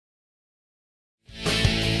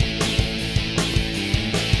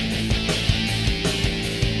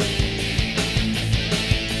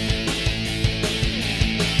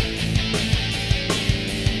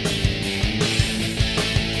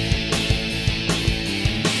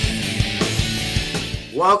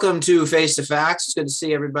Welcome to Face to Facts. It's good to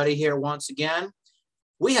see everybody here once again.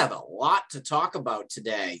 We have a lot to talk about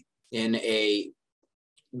today in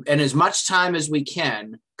as much time as we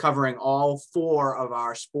can, covering all four of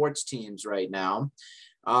our sports teams right now.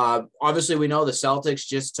 Obviously, we know the Celtics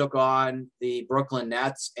just took on the Brooklyn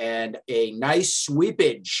Nets and a nice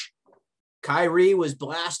sweepage. Kyrie was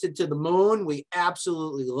blasted to the moon. We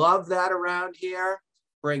absolutely love that around here.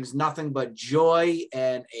 Brings nothing but joy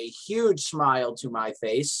and a huge smile to my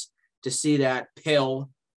face to see that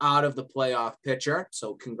pill out of the playoff picture.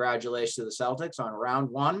 So congratulations to the Celtics on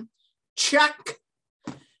round one. Check.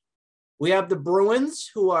 We have the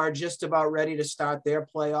Bruins, who are just about ready to start their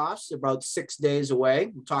playoffs, about 6 days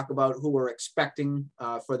away. We'll talk about who we're expecting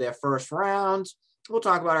for their first round. We'll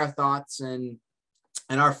talk about our thoughts and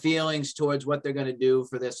our feelings towards what they're going to do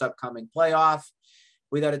for this upcoming playoff.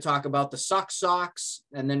 We got to talk about the Sox,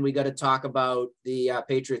 and then we got to talk about the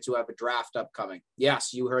Patriots who have a draft upcoming.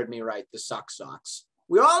 Yes, you heard me right, the Sox.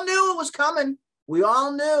 We all knew it was coming. We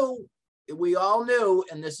all knew,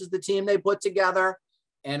 and this is the team they put together,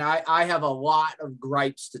 and I have a lot of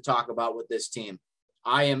gripes to talk about with this team.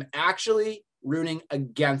 I am actually rooting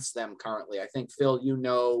against them currently. I think, Phil, you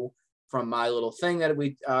know from my little thing that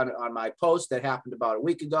we on my post that happened about a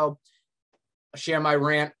week ago. I'll share my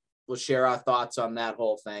rant. We'll share our thoughts on that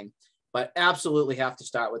whole thing, but absolutely have to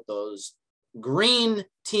start with those green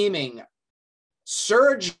teaming,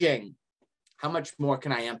 surging. How much more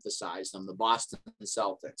can I emphasize them? The Boston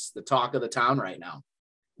Celtics, the talk of the town right now.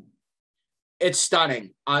 It's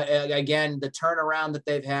stunning. Again, the turnaround that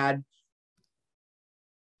they've had.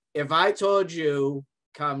 If I told you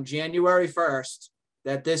come January 1st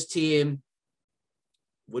that this team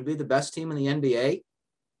would be the best team in the NBA,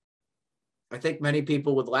 I think many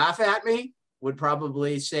people would laugh at me, would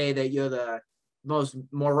probably say that you're the most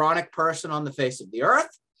moronic person on the face of the earth,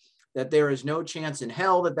 that there is no chance in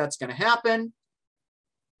hell that that's going to happen.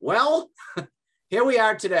 Well, here we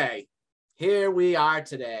are today.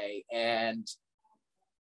 And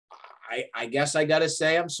I guess I got to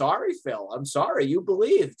say, I'm sorry, Phil. I'm sorry. You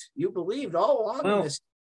believed all along in this.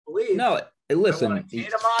 No, listen. I wanted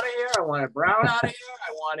Tatum out of here. I wanted Brown out of here.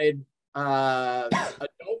 I wanted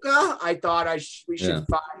Adoka. I thought we should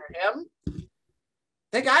fire him. I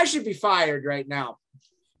think I should be fired right now.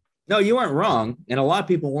 No, you weren't wrong, and a lot of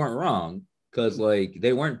people weren't wrong because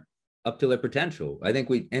they weren't up to their potential. I think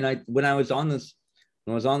when I was on this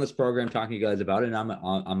program talking to you guys about it, and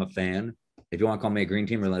I'm a fan. If you want to call me a green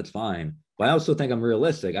teamer, that's fine. But I also think I'm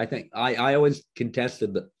realistic. I think I always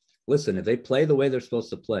contested listen, if they play the way they're supposed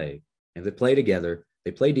to play, if they play together,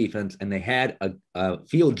 they play defense, and they had a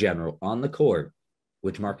field general on the court,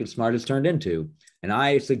 which Marcus Smart has turned into. And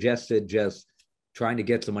I suggested just trying to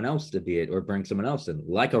get someone else to be it or bring someone else in,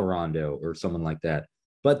 like a Rondo or someone like that.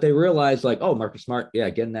 But they realized, Marcus Smart,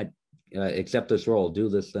 get in that, accept this role, do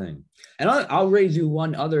this thing. And I'll raise you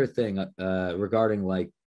one other thing regarding,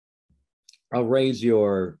 I'll raise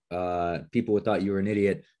your people who thought you were an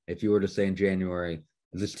idiot if you were to say in January,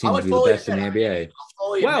 this team would be the best in the NBA.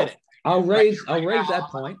 Well, I'll raise that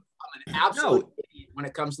point. I'm an absolute idiot when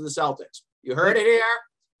it comes to the Celtics. You heard it here.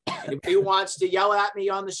 Anybody who wants to yell at me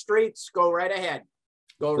on the streets, go right ahead.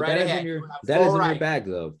 That isn't your bag,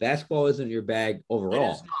 though. Basketball isn't your bag overall.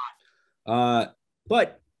 It is not.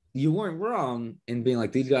 But you weren't wrong in being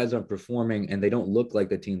like, these guys aren't performing and they don't look like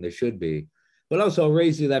the team they should be. But also, I'll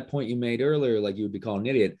raise you that point you made earlier, like you would be called an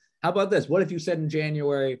idiot. How about this? What if you said in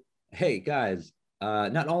January, hey, guys,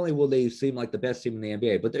 not only will they seem like the best team in the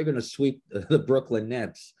NBA, but they're going to sweep the Brooklyn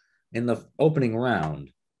Nets in the opening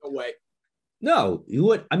round. No way. No, you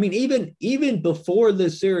would. I mean, even before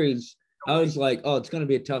this series, I was like, oh, it's going to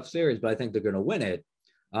be a tough series, but I think they're going to win it.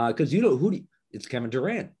 Because it's Kevin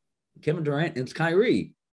Durant. And it's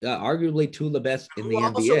Kyrie, arguably two of the best in the NBA.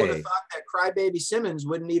 I also would have thought that crybaby Simmons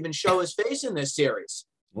wouldn't even show his face in this series.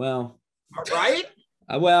 Well. Right?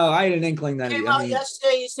 Well, I had an inkling that he came out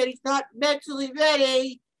yesterday. He said he's not mentally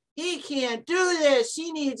ready. He can't do this.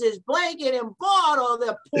 He needs his blanket and bottle,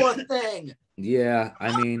 the poor thing. Yeah,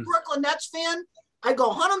 I'm a Brooklyn Nets fan. I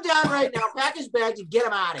go hunt him down right now, pack his bags, and get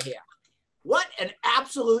him out of here. What an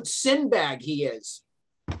absolute sin bag he is.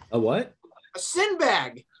 A what? A sin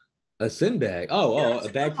bag. A sin bag? Oh, a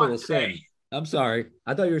bag full of sin. I'm sorry.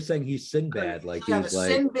 I thought you were saying he's sin bad. Like he's a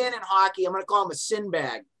sin bin in hockey. I'm going to call him a sin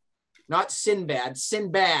bag. Not Sinbad,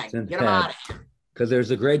 sin bag. Get him out of here. Because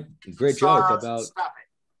there's a great joke about. Stop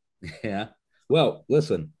it. Yeah. Well,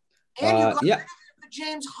 listen. And you got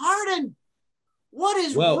James Harden. What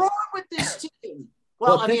is wrong with this team?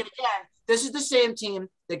 Again, this is the same team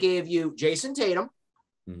that gave you Jason Tatum.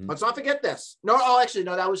 Mm-hmm. Let's not forget this. No,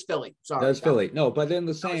 that was Philly. Sorry. That was Philly. No, but then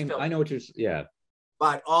the same. I know what you're. Yeah.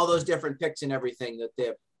 but all those different picks and everything,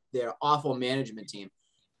 that their awful management team.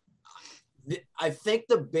 I think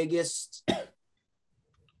the biggest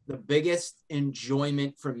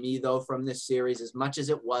enjoyment for me, though, from this series, as much as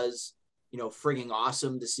it was, frigging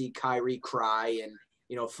awesome to see Kyrie cry and,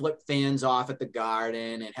 flip fans off at the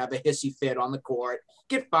Garden and have a hissy fit on the court,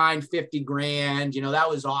 get fined $50,000. That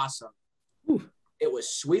was awesome. Oof. It was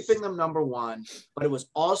sweeping them, number one, but it was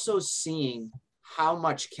also seeing how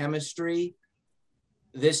much chemistry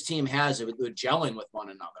this team has with gelling with one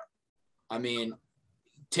another. I mean,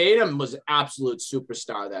 Tatum was an absolute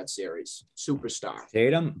superstar that series. Superstar.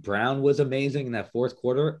 Tatum, Brown was amazing in that fourth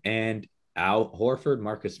quarter, and Al Horford,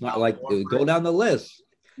 Marcus Smart, go down the list.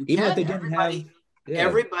 Even if they didn't have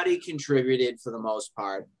everybody contributed for the most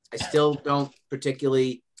part. I still don't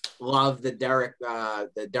particularly love the Derek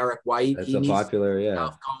White. That's a popular,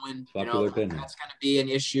 Going, popular opinion. That's going to be an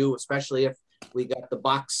issue, especially if we got the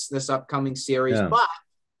Bucks this upcoming series. Yeah. But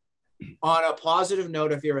on a positive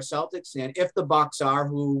note, if you're a Celtics fan, if the Bucks are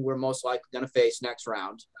who we're most likely going to face next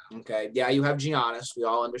round, okay, yeah, you have Giannis. We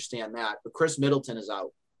all understand that. But Chris Middleton is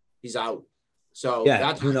out. He's out. So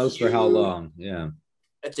that's who knows for how long. Yeah.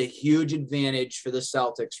 That's a huge advantage for the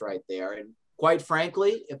Celtics right there. And quite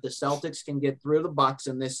frankly, if the Celtics can get through the Bucks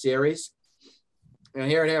in this series,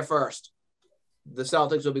 hear it here first, the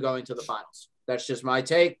Celtics will be going to the finals. That's just my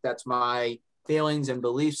take. That's my feelings and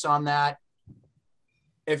beliefs on that.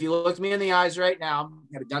 If you look me in the eyes right now,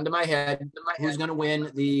 got a gun to my head, who's going to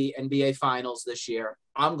win the NBA Finals this year?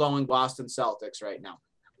 I'm going Boston Celtics right now.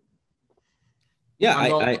 Yeah,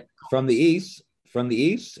 I from the East,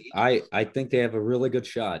 I think they have a really good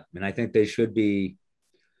shot, and I think they should be.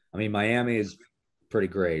 I mean, Miami is pretty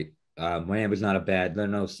great. Miami's not they're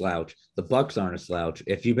no slouch. The Bucks aren't a slouch.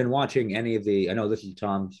 If you've been watching any of I know this is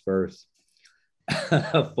Tom's first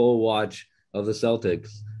full watch of the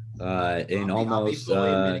Celtics in almost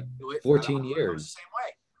 14 years.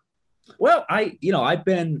 Well, I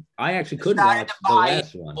actually couldn't watch the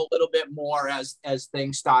last one a little bit more as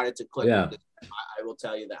things started to click. Yeah. I will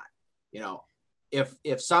tell you that,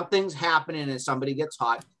 if something's happening and somebody gets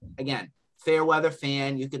hot, again, fair weather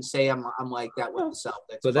fan, you can say I'm like that with the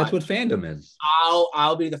Celtics. But that's what fandom is.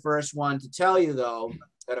 I'll be the first one to tell you, though,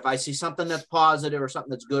 that if I see something that's positive or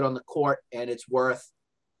something that's good on the court and it's worth,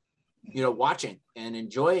 watching and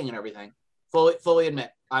enjoying and everything, fully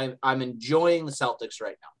admit I'm enjoying the Celtics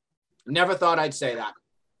right now. Never thought I'd say that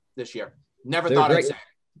this year. Never thought I'd say it.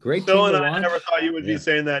 Great. Phil and I never thought you would be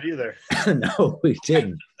saying that either. No, we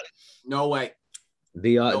didn't. No way.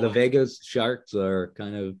 The Vegas Sharks are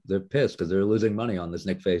they're pissed because they're losing money on this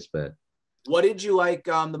Nick Face bet. What did you like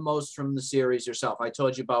the most from the series yourself? I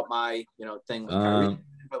told you about my thing with Kyrie.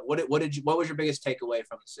 But what was your biggest takeaway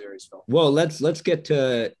from the series, Phil? Well, let's get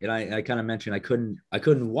to, and I kind of mentioned I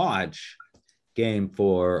couldn't watch Game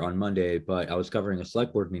 4 on Monday, but I was covering a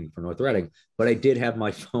select board meeting for North Reading. But I did have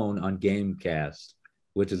my phone on Gamecast,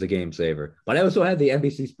 which is a game saver. But I also had the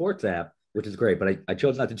NBC Sports app, which is great. But I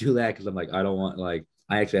chose not to do that because I'm like, I don't want,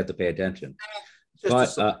 I actually have to pay attention.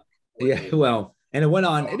 But and it went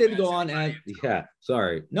on. It didn't go on, and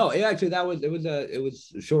sorry. No, it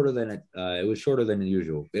was shorter than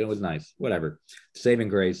usual. It was nice. Whatever, saving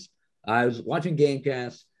grace. I was watching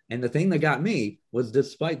Gamecast, and the thing that got me was,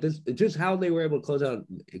 despite this, just how they were able to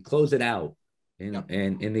close it out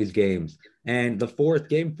in these games. And the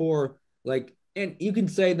Game 4, and you can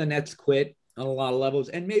say the Nets quit on a lot of levels,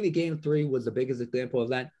 and maybe Game 3 was the biggest example of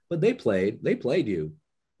that. But they played you.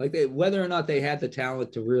 Whether or not they had the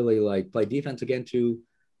talent to really play defense against you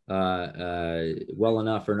well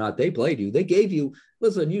enough or not, they played you. They gave you,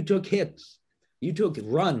 listen, you took hits. You took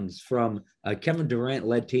runs from a Kevin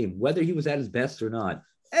Durant-led team, whether he was at his best or not.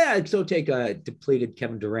 I'd still take a depleted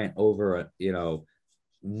Kevin Durant over 90%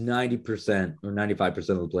 or 95%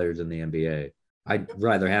 of the players in the NBA. I'd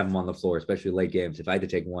rather have him on the floor, especially late games, if I had to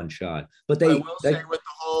take one shot. But I will say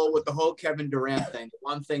with the whole Kevin Durant thing,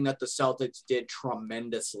 one thing that the Celtics did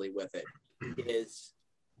tremendously with it is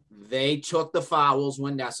they took the fouls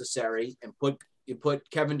when necessary and put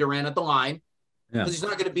Kevin Durant at the line, because he's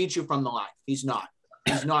not going to beat you from the line. He's not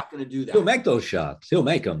going to do that. He'll make those shots. He'll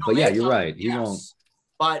make them. But you're right. He won't.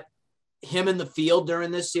 But him in the field during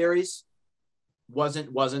this series wasn't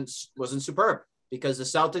superb, because the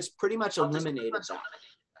Celtics pretty much eliminated that.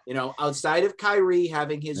 Outside of Kyrie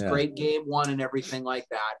having his great Game 1 and everything like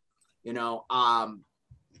that,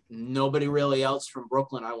 nobody really else from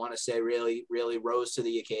Brooklyn, I want to say, really, really rose to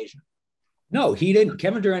the occasion. No, he didn't.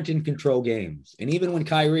 Kevin Durant didn't control games. And even when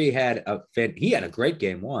Kyrie had a great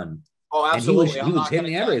Game 1. Oh, absolutely. He was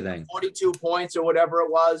hitting everything. 42 points or whatever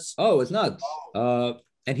it was. Oh, it's nuts.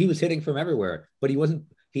 And he was hitting from everywhere, but he wasn't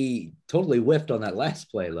he totally whiffed on that last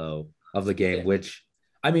play though of the game, Yeah. which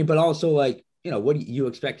I mean, but also like, what do you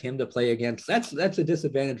expect him to play against? That's a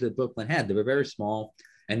disadvantage that Brooklyn had. They were very small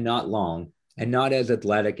and not long and not as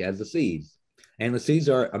athletic as the Seas. And the Seas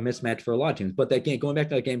are a mismatch for a lot of teams. But that game, going back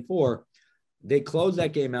to that game 4, they closed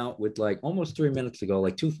that game out with like almost 3 minutes to go,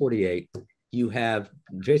 like 2:48. You have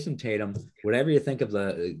Jason Tatum, whatever you think of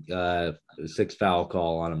the 6 foul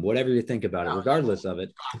call on him, whatever you think about it, regardless of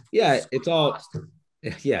it. Yeah, it's all,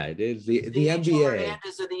 yeah, it is the NBA.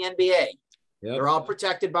 Is of the NBA. Yep. They're all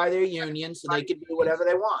protected by their union, so they can do whatever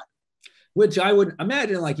they want. Which I would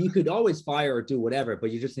imagine, like, you could always fire or do whatever,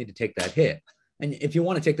 but you just need to take that hit. And if you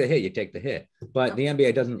want to take the hit, you take the hit. But the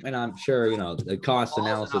NBA doesn't, and I'm sure, the cost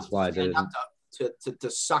analysis wise, it isn't. To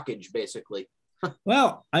suckage, basically.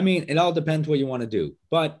 Well, I mean, it all depends what you want to do.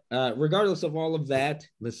 But regardless of all of that,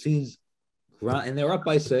 the Seas, and they're up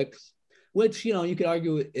by 6, which, you could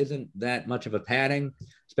argue isn't that much of a padding,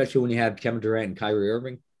 especially when you have Kevin Durant and Kyrie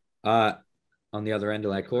Irving on the other end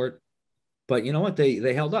of that court. But you know what?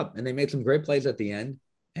 They held up and they made some great plays at the end.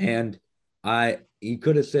 And you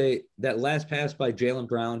could have said that last pass by Jaylen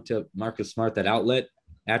Brown to Marcus Smart, that outlet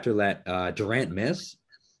after that Durant miss,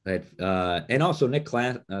 and also Nick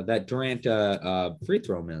Class, that Durant free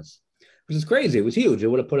throw miss, which is crazy. It was huge. It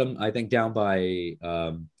would have put him, I think, down by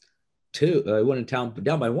 2. It went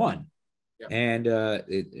down by 1. Yep. And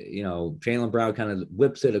Jaylen Brown kind of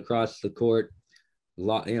whips it across the court.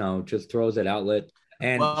 Just throws it outlet.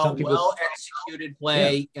 And some people executed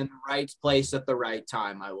play in the right place at the right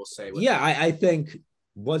time, I will say. I think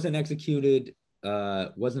wasn't executed,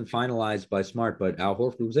 wasn't finalized by Smart, but Al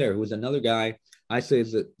Horford was there, who was another guy I say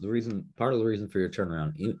is part of the reason for your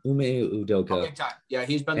turnaround. Ume Udoka. Big time. Yeah,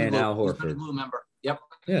 he's been and Al Horford. He's been a glue member. Yep.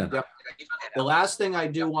 Yeah. Yep. The last thing I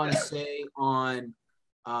do want to say on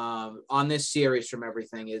this series from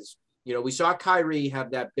everything is, we saw Kyrie have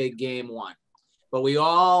that big game 1, but we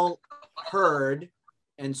all heard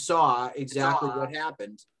and saw exactly what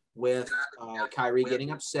happened with Kyrie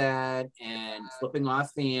getting upset and flipping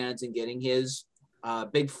off fans and getting his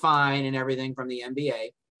big fine and everything from the NBA.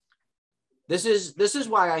 This is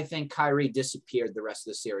why I think Kyrie disappeared the rest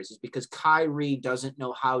of the series, is because Kyrie doesn't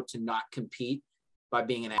know how to not compete by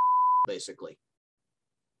being an basically.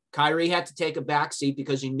 Kyrie had to take a back seat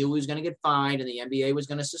because he knew he was going to get fined and the NBA was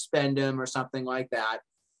going to suspend him or something like that.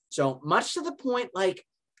 So much to the point, like,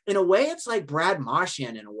 in a way, it's like Brad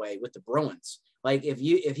Marchand in a way with the Bruins. Like if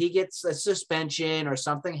he gets a suspension or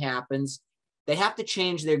something happens, they have to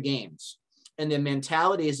change their games. And their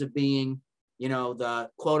mentalities of being, the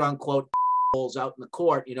quote unquote out in the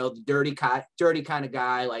court, the dirty kind of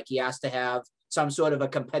guy, like he has to have some sort of a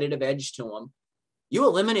competitive edge to him. You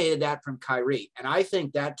eliminated that from Kyrie. And I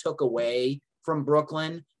think that took away from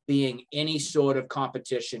Brooklyn being any sort of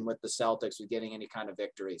competition with the Celtics with getting any kind of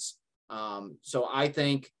victories. So I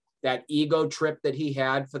think that ego trip that he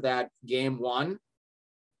had for that game 1,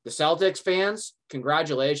 the Celtics fans,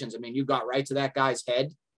 congratulations. I mean, you got right to that guy's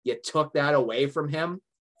head. You took that away from him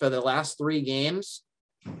for the last 3 games.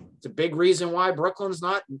 It's a big reason why Brooklyn's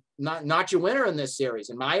not your winner in this series,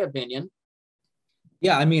 in my opinion.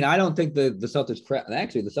 Yeah, I mean, I don't think the Celtics crowd,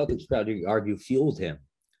 actually, the Celtics crowd, you argue, fueled him.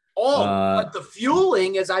 But the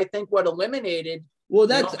fueling is, I think, what eliminated. Well,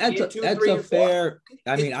 that's a fair.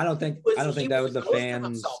 I mean, I don't think that was the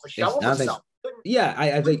fans. I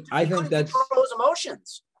think that's control his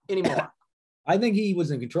emotions anymore. I think he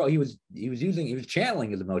was in control. He was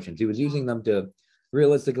channeling his emotions. He was using them to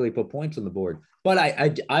realistically put points on the board. But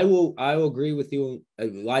I will agree with you.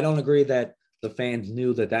 I don't agree that the fans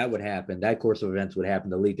knew that would happen. That course of events would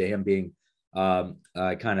happen to lead to him being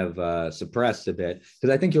suppressed a bit.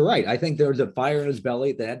 Because I think you're right. I think there was a fire in his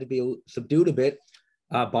belly that had to be subdued a bit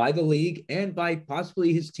by the league and by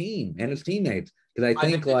possibly his team and his teammates. Because I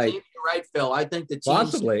think like you're right, Phil. I think the team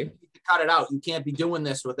possibly need to cut it out. You can't be doing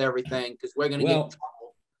this with everything because we're going to get in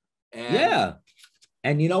trouble.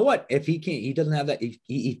 And you know what? If he doesn't have that. If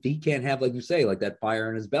he can't have, like you say, like that fire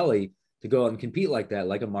in his belly to go out and compete like that,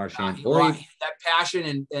 like a Marchand, that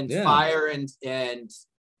passion and fire and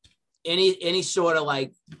any sort of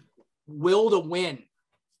like will to win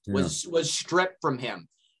was stripped from him.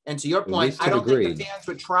 And to your point, I don't think the fans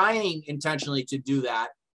were trying intentionally to do that.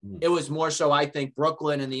 It was more so, I think,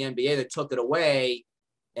 Brooklyn and the NBA that took it away,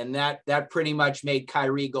 and that pretty much made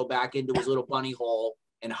Kyrie go back into his little bunny hole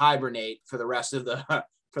and hibernate for the rest of the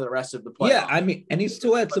playoffs. Yeah, I mean, and he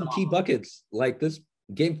still had some key buckets. Like this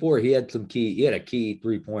game 4, he had a key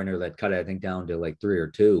 3-pointer that cut it, I think, down to like 3 or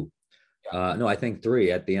 2. No, I think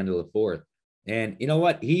 3 at the end of the 4th. And you know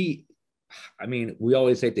what? We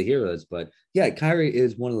always hate to hear this, but yeah, Kyrie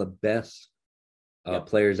is one of the best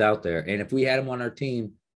players out there. And if we had him on our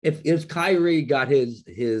team, if Kyrie got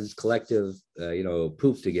his collective,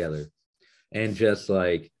 poops together and just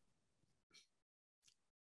like,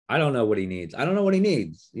 I don't know what he needs. I don't know what he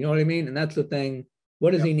needs. You know what I mean? And that's the thing.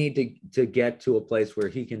 What does he need to get to a place where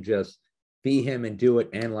he can just be him and do it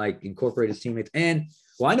and like incorporate his teammates? And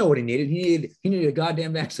well, I know what he needed. He needed a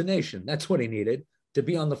goddamn vaccination. That's what he needed, to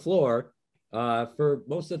be on the floor for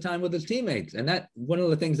most of the time with his teammates. And that one of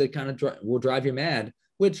the things that kind of will drive you mad,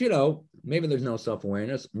 which, maybe there's no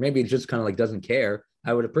self-awareness. Maybe it just kind of like doesn't care.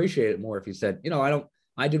 I would appreciate it more if he said,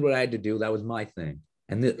 I did what I had to do. That was my thing.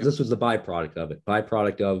 And this was the byproduct of it.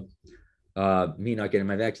 Byproduct of me not getting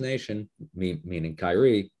my vaccination, me meaning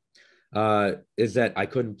Kyrie, is that I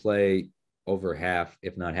couldn't play over half,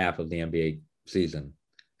 if not half, of the NBA season.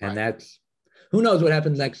 And that's, who knows what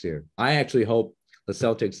happens next year. I actually hope the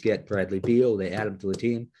Celtics get Bradley Beal, they add him to the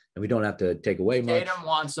team, and we don't have to take away much. Tatum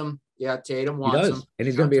wants him. Yeah, Tatum wants him. And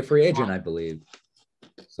he's going to be a free agent, I believe.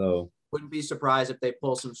 So wouldn't be surprised if they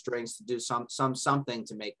pull some strings to do something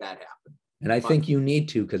to make that happen. And I think you need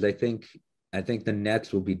to, because I think the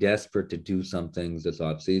Nets will be desperate to do some things this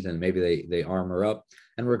offseason. Maybe they armor up.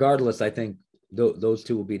 And regardless, I think those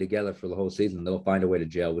two will be together for the whole season. They'll find a way to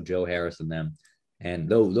gel with Joe Harris and them. And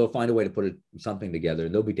they'll find a way to put something together,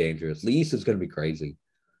 and they'll be dangerous. The East is going to be crazy.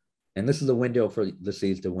 And this is a window for the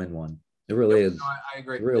Seas to win one. It really is. No, I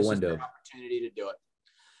agree. A real this window. Is their opportunity to do it.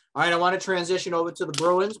 All right, I want to transition over to the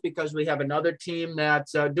Bruins because we have another team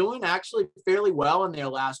that's doing actually fairly well in their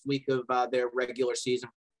last week of their regular season.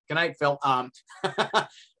 Good night, Phil.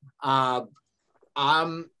 They're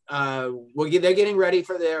getting ready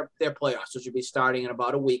for their playoffs, which will be starting in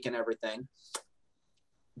about a week and everything.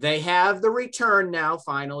 They have the return now,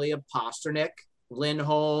 finally, of Pasternak,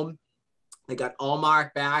 Lindholm. They got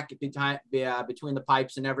Allmark back between the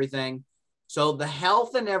pipes and everything. So the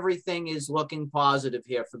health and everything is looking positive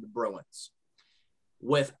here for the Bruins.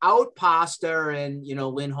 Without Pasta and,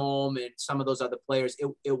 Lindholm and some of those other players,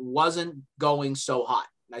 it wasn't going so hot.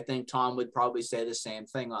 I think Tom would probably say the same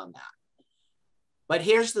thing on that. But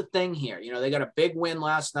here's the thing here. They got a big win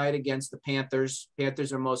last night against the Panthers.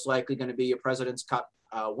 Panthers are most likely going to be your President's Cup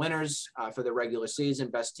winners for the regular season,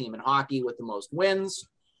 best team in hockey with the most wins.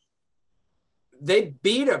 They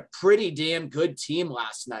beat a pretty damn good team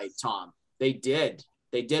last night, Tom. They did.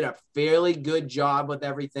 They did a fairly good job with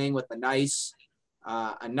everything, with a nice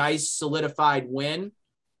solidified win.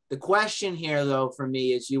 The question here, though, for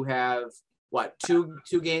me is you have, two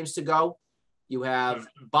games to go? You have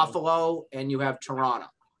Buffalo and you have Toronto.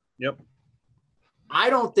 Yep. I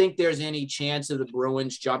don't think there's any chance of the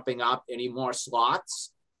Bruins jumping up any more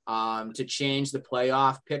slots to change the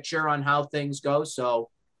playoff picture on how things go. So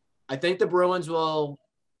I think the Bruins will –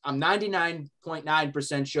 I'm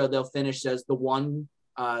 99.9% sure they'll finish as the wild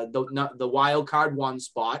card one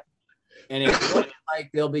spot. And it looks like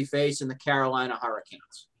they'll be facing the Carolina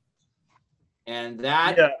Hurricanes. And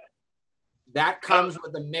that comes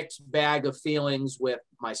with a mixed bag of feelings with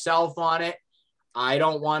myself on it. I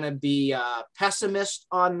don't want to be a pessimist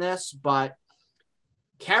on this, but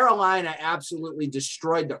Carolina absolutely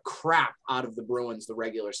destroyed the crap out of the Bruins the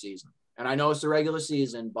regular season. And I know it's the regular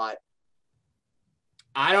season, but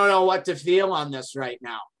I don't know what to feel on this right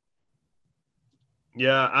now.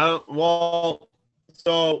 Yeah,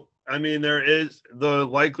 there is the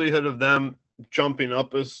likelihood of them jumping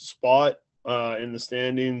up a spot in the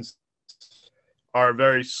standings are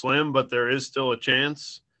very slim, but there is still a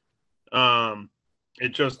chance.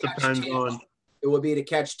 It just depends on. It would be to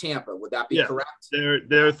catch Tampa. Would that be correct?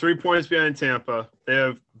 They're 3 points behind Tampa.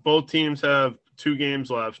 Both teams have 2 games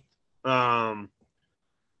left.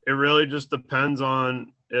 It really just depends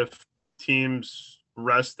on if teams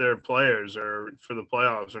rest their players or for the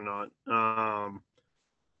playoffs or not.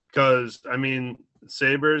 Because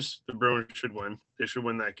Sabres, the Bruins should win. They should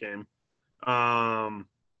win that game.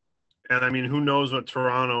 And who knows what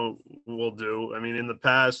Toronto will do? In the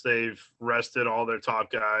past, they've rested all their top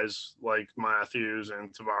guys like Matthews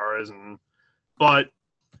and Tavares, but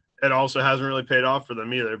it also hasn't really paid off for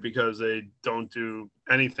them either because they don't do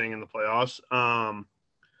anything in the playoffs.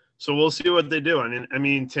 So we'll see what they do.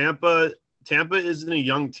 Tampa isn't a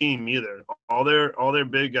young team either. All their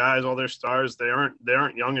big guys, all their stars, they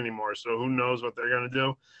aren't young anymore. So who knows what they're gonna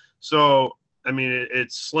do? So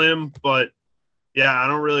it's slim, but yeah, I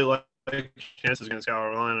don't really like chances against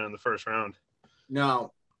Carolina in the first round.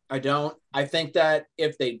 No, I don't. I think that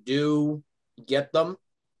if they do get them,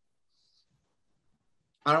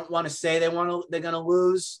 I don't want to say they're going to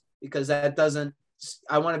lose because that doesn't.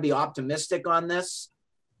 I want to be optimistic on this,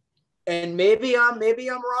 and maybe I'm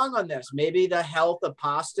wrong on this. Maybe the health of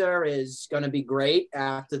Pasta is going to be great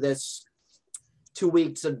after this 2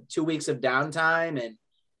 weeks of downtime, and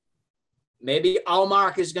maybe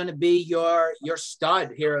Allmark is going to be your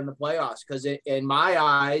stud here in the playoffs, because in my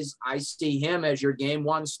eyes, I see him as your game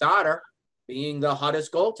one starter, being the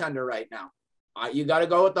hottest goaltender right now. You got to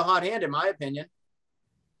go with the hot hand, in my opinion.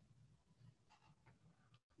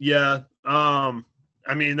 Yeah.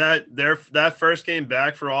 I mean, that first game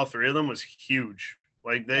back for all three of them was huge.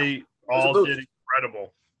 Like, they all did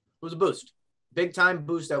incredible. It was a boost. Big time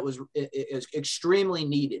boost that was extremely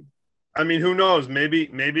needed. I mean, who knows? Maybe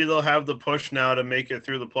they'll have the push now to make it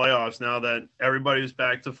through the playoffs now that everybody's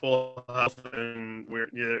back to full health and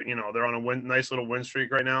they're on a nice little win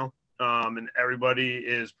streak right now, and everybody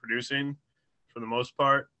is producing for the most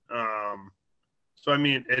part. So I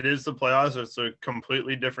mean, it is the playoffs. It's a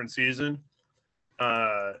completely different season.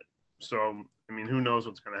 So I mean, who knows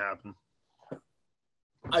what's going to happen?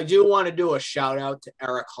 I do want to do a shout out to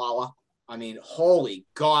Eric Holla. I mean, holy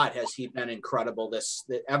God, has he been incredible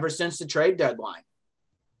ever since the trade deadline.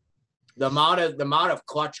 The amount of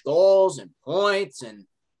clutch goals and points, and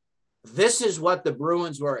this is what the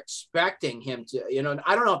Bruins were expecting him to.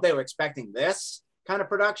 I don't know if they were expecting this kind of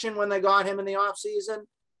production when they got him in the offseason,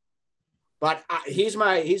 but he's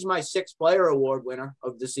my sixth player award winner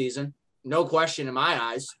of the season, no question in my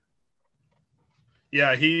eyes.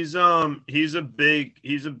 Yeah, he's a big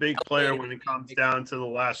player when it comes down to the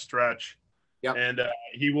last stretch. Yep. And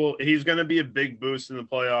he's going to be a big boost in the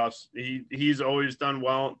playoffs. He's always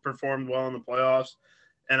performed well in the playoffs.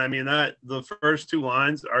 And I mean that the first two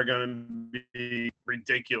lines are going to be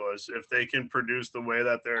ridiculous if they can produce the way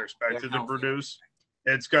that they're expected to produce.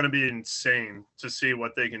 It's going to be insane to see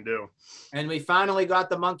what they can do. And we finally got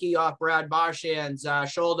the monkey off Brad Marchand's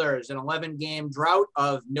shoulders. An 11-game drought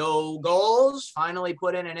of no goals. Finally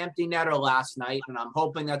put in an empty netter last night, and I'm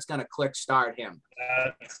hoping that's going to click start him.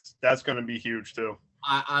 That's going to be huge too.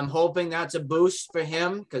 I'm hoping that's a boost for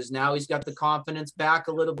him, because now he's got the confidence back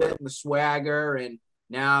a little bit and the swagger, and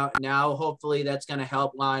now hopefully that's going to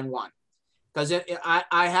help line one. Because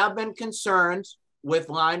I have been concerned with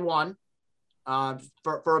line one.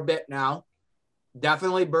 For a bit now.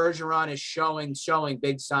 Definitely Bergeron is showing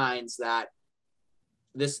big signs that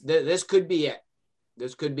this could be it.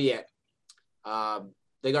 This could be it.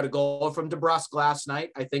 They got a goal from DeBrusk last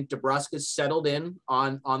night. I think DeBrusk is settled in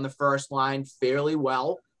on the first line fairly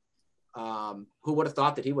well. Who would have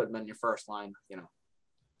thought that he would have been your first line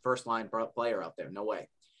player out there? No way.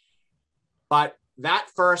 But that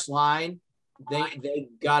first line, they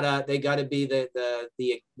gotta be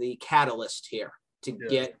the catalyst here to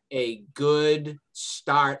get a good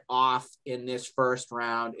start off in this first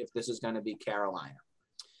round if this is going to be Carolina.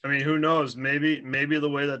 I mean, who knows? Maybe the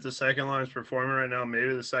way that the second line is performing right now,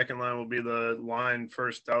 maybe the second line will be the line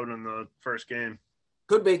first out in the first game.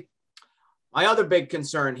 Could be. My other big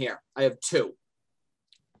concern here, I have two.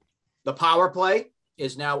 The power play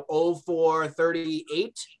is now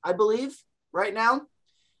 0-for-38, I believe, right now.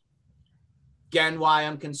 Again, why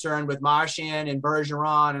I'm concerned with Marchand and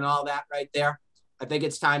Bergeron and all that right there. I think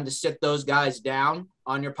it's time to sit those guys down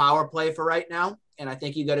on your power play for right now. And I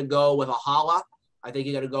think you got to go with a Holla. I think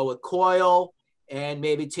you got to go with Coyle and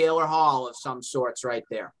maybe Taylor Hall of some sorts right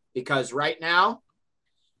there. Because right now,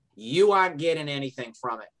 you aren't getting anything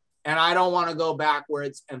from it. And I don't want to go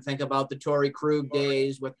backwards and think about the Torrey Krug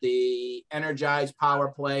days with the energized power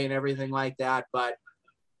play and everything like that. But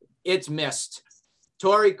it's missed.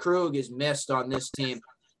 Torrey Krug is missed on this team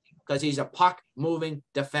because he's a puck-moving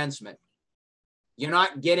defenseman. You're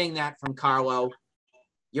not getting that from Carlo.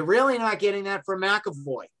 You're really not getting that from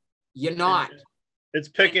McAvoy. You're not. It's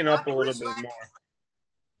picking up a little bit more.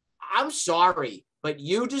 I'm sorry, but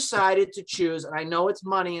you decided to choose, and I know it's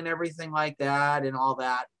money and everything like that and all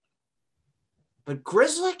that, but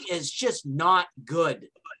Grzelcyk is just not good.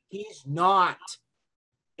 He's not.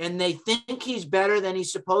 And they think he's better than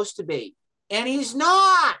he's supposed to be. And he's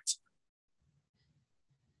not.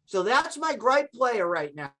 So that's my gripe player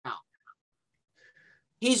right now.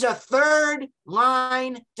 He's a third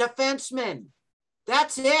line defenseman.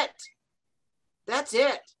 That's it. That's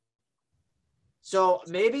it. So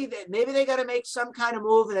maybe they got to make some kind of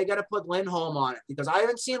move and they got to put Lindholm on it, because I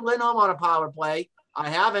haven't seen Lindholm on a power play. I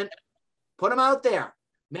haven't. Put him out there.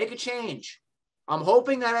 Make a change. I'm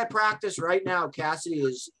hoping that at practice right now, Cassidy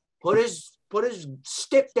is put his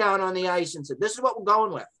stick down on the ice and said, this is what we're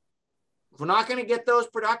going with. If we're not going to get those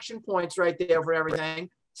production points right there for everything,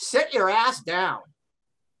 sit your ass down.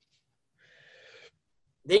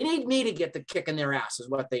 They need me to get the kick in their ass is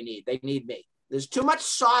what they need. They need me. There's too much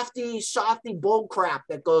softy bull crap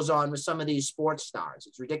that goes on with some of these sports stars.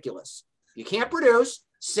 It's ridiculous. If you can't produce,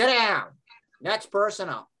 sit down. Next person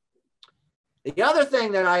up. The other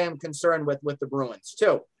thing that I am concerned with the Bruins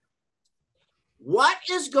too, What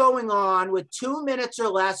is going on with 2 minutes or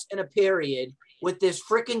less in a period with this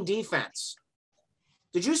freaking defense?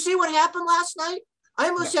 Did you see what happened last night? I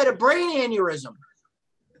almost had a brain aneurysm.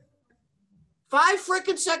 5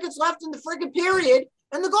 freaking seconds left in the freaking period,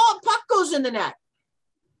 and the puck goes in the net.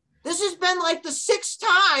 This has been like the 6th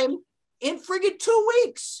time in friggin' 2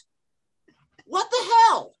 weeks. What the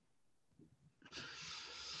hell?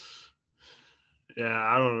 Yeah,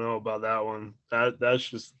 I don't know about that one. That's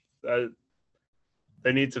just that.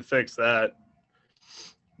 They need to fix that.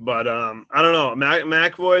 But I don't know.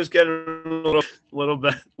 McAvoy is getting a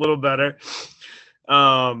little better.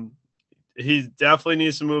 He definitely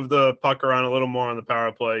needs to move the puck around a little more on the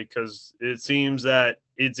power play, because it seems that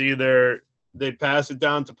it's either they pass it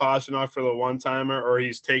down to Pastrnak for the one-timer, or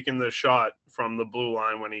he's taking the shot from the blue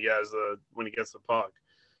line when he gets the puck.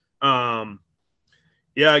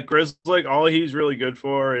 Yeah, Grizzly, all he's really good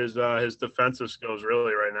for is his defensive skills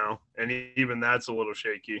really right now, and even that's a little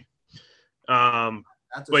shaky.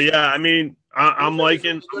 But yeah, I mean, I'm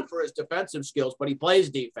liking. He's good for his defensive skills, but he plays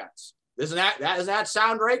defense. Does that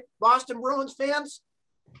sound right, Boston Bruins fans?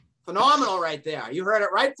 Phenomenal right there. You heard it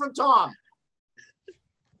right from Tom.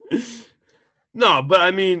 No, but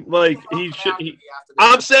I mean, like,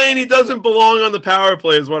 I'm saying he doesn't belong on the power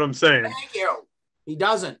play is what I'm saying. Thank you. He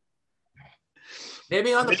doesn't.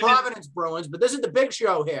 Maybe on the Providence Bruins, but this is the big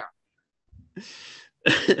show here.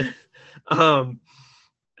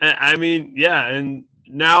 I mean, yeah, and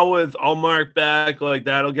now with Allmark back, like,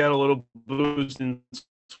 that'll get a little boost in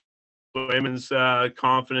Swayman's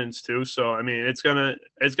confidence too. So I mean, it's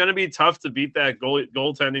gonna be tough to beat that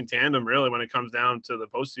goaltending tandem really when it comes down to the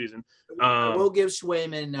postseason. I will give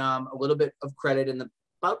Swayman a little bit of credit in the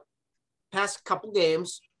past couple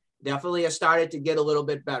games. Definitely has started to get a little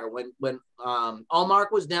bit better. When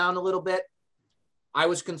Allmark was down a little bit, I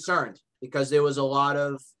was concerned because there was a lot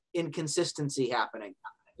of inconsistency happening.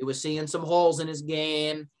 He was seeing some holes in his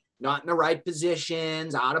game, not in the right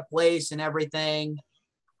positions, out of place and everything.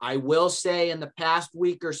 I will say in the past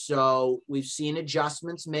week or so, we've seen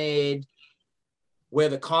adjustments made where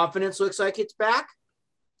the confidence looks like it's back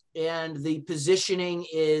and the positioning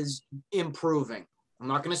is improving. I'm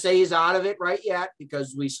not going to say he's out of it right yet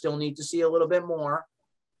because we still need to see a little bit more.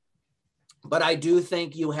 But I do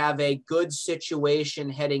think you have a good situation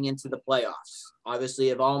heading into the playoffs. Obviously,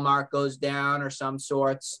 if Allmark goes down or some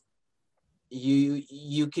sorts,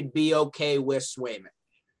 you could be okay with Swayman.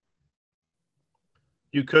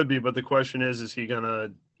 You could be, but the question is he gonna,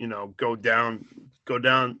 go down,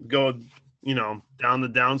 down the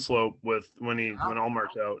downslope when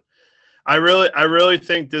Allmark's out? I really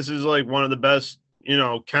think this is like one of the best,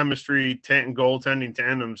 chemistry goaltending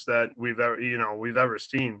tandems that we've ever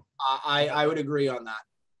seen. I would agree on that.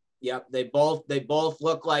 Yep, they both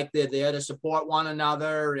look like they're there to support one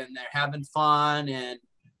another and they're having fun, and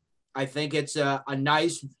I think it's a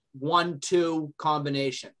nice 1-2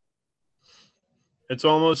 combination. It's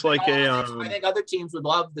almost like I think other teams would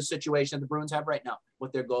love the situation the Bruins have right now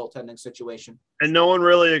with their goaltending situation. And no one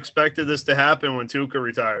really expected this to happen when Tuukka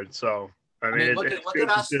retired. So I mean look at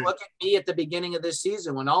us. Look at me at the beginning of this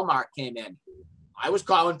season when Allmark came in. I was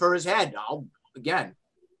calling for his head.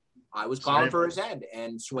 I was calling for his head,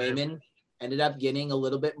 and Swayman ended up getting a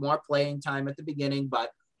little bit more playing time at the beginning.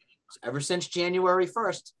 But ever since January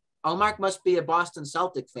 1st, Allmark must be a Boston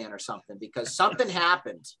Celtic fan or something, because something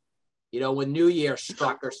happened. When New Year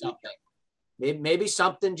struck or something, maybe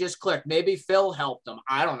something just clicked. Maybe Phil helped him.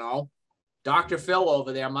 I don't know. Dr. Phil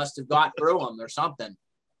over there must have got through him or something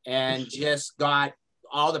and just got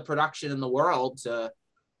all the production in the world to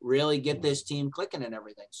really get this team clicking and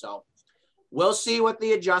everything. So we'll see what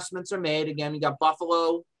the adjustments are made. Again, you got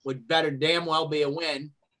Buffalo would better damn well be a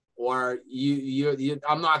win, or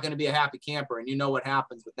I'm not going to be a happy camper. And you know what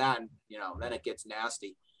happens with that. And, then it gets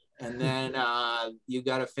nasty. And then you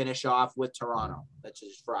got to finish off with Toronto, which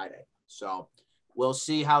is Friday. So we'll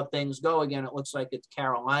see how things go. Again, it looks like it's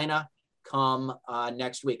Carolina come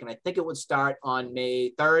next week. And I think it would start on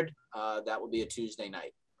May 3rd. That will be a Tuesday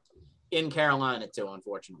night in Carolina too,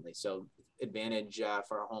 unfortunately. So advantage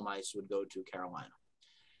for home ice would go to Carolina.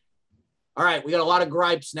 All right, we got a lot of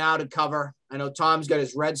gripes now to cover. I know Tom's got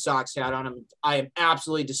his Red Sox hat on him. I am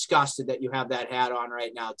absolutely disgusted that you have that hat on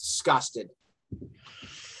right now. Disgusted.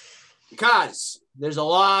 Because there's a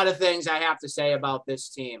lot of things I have to say about this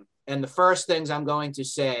team. And the first things I'm going to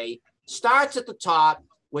say starts at the top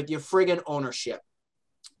with your friggin' ownership.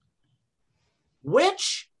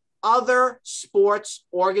 Which other sports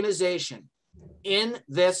organization in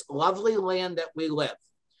this lovely land that we live,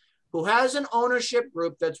 who has an ownership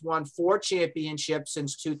group that's won 4 championships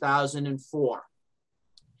since 2004,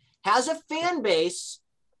 has a fan base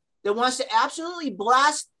that wants to absolutely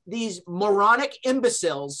blast these moronic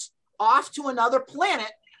imbeciles off to another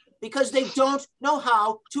planet because they don't know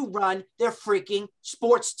how to run their freaking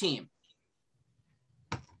sports team.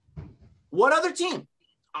 What other team?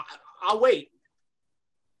 I'll wait.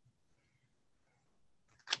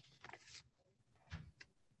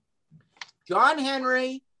 John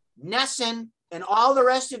Henry, Nesson, and all the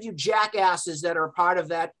rest of you jackasses that are a part of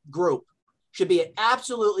that group should be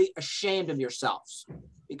absolutely ashamed of yourselves,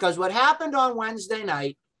 because what happened on Wednesday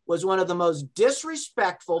night was one of the most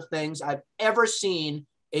disrespectful things I've ever seen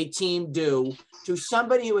a team do to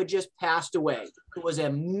somebody who had just passed away, who was a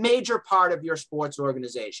major part of your sports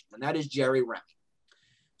organization, and that is Jerry Remy.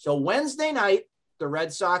 So Wednesday night, the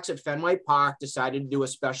Red Sox at Fenway Park decided to do a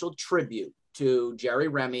special tribute to Jerry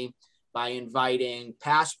Remy by inviting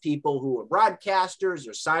past people who were broadcasters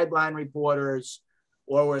or sideline reporters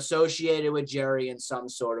or were associated with Jerry in some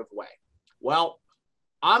sort of way. Well,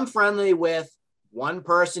 I'm friendly with one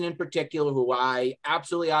person in particular who I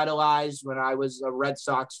absolutely idolized when I was a Red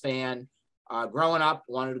Sox fan. Growing up,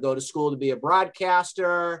 wanted to go to school to be a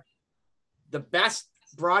broadcaster. The best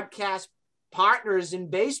broadcast partners in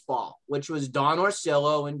baseball, which was Don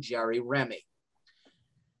Orsillo and Jerry Remy.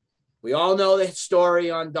 We all know the story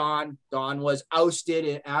on Don. Don was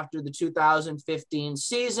ousted after the 2015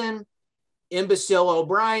 season. Imbecile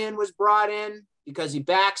O'Brien was brought in because he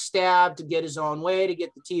backstabbed to get his own way, to get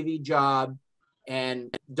the TV job.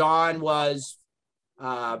 And Don was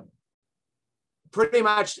pretty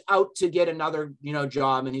much out to get another,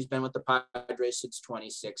 job. And he's been with the Padres since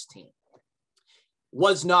 2016.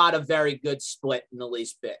 Was not a very good split in the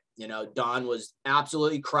least bit. Don was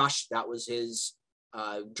absolutely crushed. That was his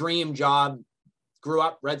dream job. Grew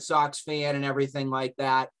up Red Sox fan and everything like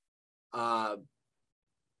that.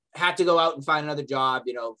 Had to go out and find another job.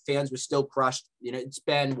 Fans were still crushed. It's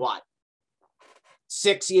been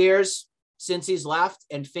 6 years since he's left,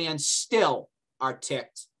 and fans still are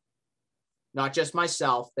ticked. Not just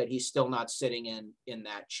myself, that he's still not sitting in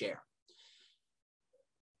that chair.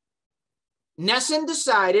 Nesson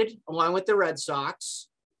decided, along with the Red Sox,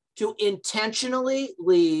 to intentionally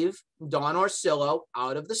leave Don Orsillo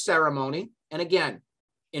out of the ceremony. And again,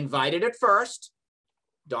 invited at first.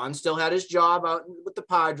 Don still had his job out with the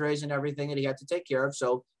Padres and everything that he had to take care of.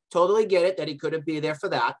 So totally get it that he couldn't be there for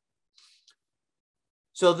that.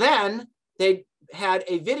 So then they had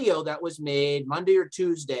a video that was made Monday or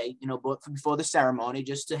Tuesday, before the ceremony,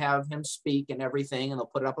 just to have him speak and everything. And they'll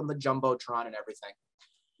put it up on the Jumbotron and everything.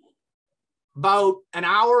 About an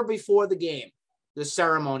hour before the game, the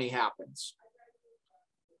ceremony happens.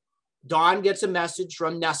 Don gets a message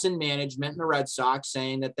from Nesson management and the Red Sox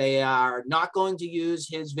saying that they are not going to use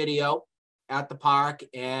his video at the park,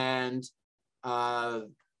 and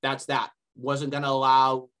that's that. Wasn't going to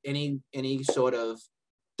allow any sort of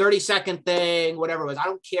 30-second thing, whatever it was. I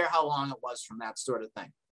don't care how long it was from that sort of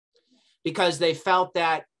thing, because they felt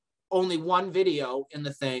that only one video in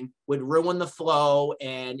the thing would ruin the flow,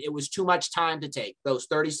 and it was too much time to take. Those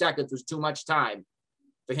 30 seconds was too much time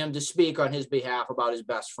for him to speak on his behalf about his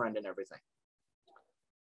best friend and everything.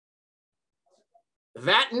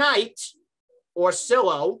 That night,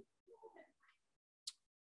 Orsillo,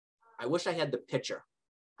 I wish I had the picture.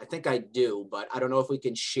 I think I do, but I don't know if we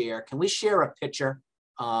can share. Can we share a picture,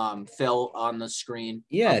 Phil, on the screen?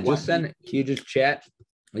 Yeah, just send it. Can you just chat?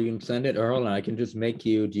 You can send it, or hold on, I can just make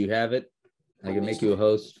you, do you have it? I can make you a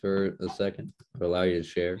host for a second, or allow you to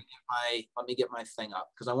share. Let me get my thing up,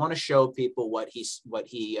 because I want to show people what he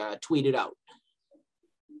tweeted out.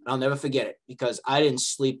 I'll never forget it, because I didn't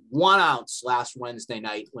sleep 1 ounce last Wednesday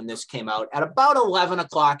night when this came out at about 11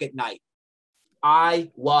 o'clock at night.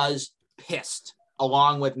 I was pissed,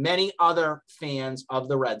 along with many other fans of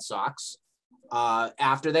the Red Sox,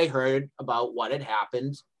 after they heard about what had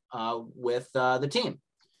happened with the team.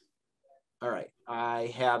 All right,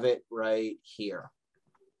 I have it right here.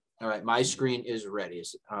 All right, my screen is ready.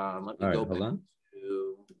 Let me go back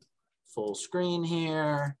to full screen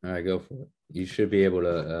here. All right, go for it. You should be able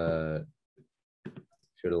to,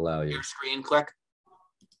 should allow you. Share screen, click.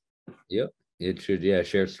 Yep, it should, yeah,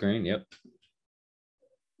 share screen, yep.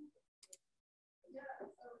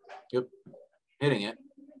 Yep, hitting it.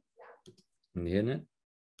 You hitting it?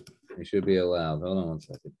 You should be allowed. Hold on 1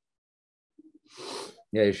 second.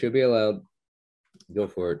 Yeah, you should be allowed. Go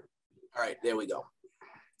for it. All right, there we go.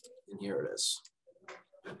 And here it is.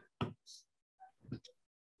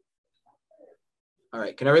 All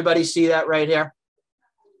right, can everybody see that right here?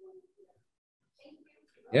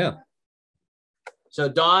 Yeah. So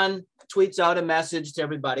Don tweets out a message to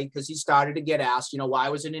everybody, because he started to get asked, why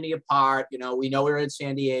wasn't any apart? We know we were in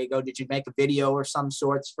San Diego. Did you make a video or some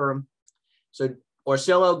sorts for him? So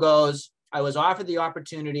Orsillo goes, I was offered the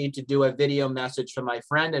opportunity to do a video message for my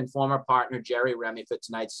friend and former partner, Jerry Remy, for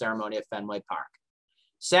tonight's ceremony at Fenway Park.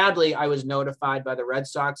 Sadly, I was notified by the Red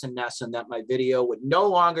Sox and Nesson that my video would no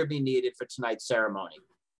longer be needed for tonight's ceremony.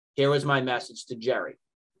 Here was my message to Jerry.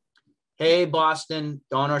 Hey, Boston,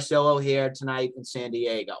 Don Orsillo here tonight in San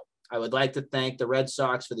Diego. I would like to thank the Red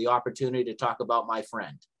Sox for the opportunity to talk about my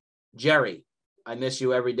friend. Jerry, I miss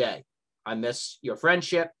you every day. I miss your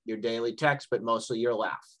friendship, your daily text, but mostly your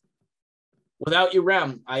laugh. Without you,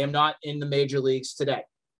 Rem, I am not in the major leagues today.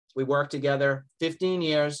 We worked together 15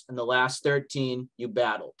 years, and the last 13 you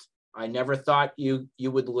battled. I never thought you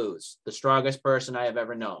would lose. The strongest person I have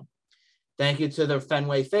ever known. Thank you to the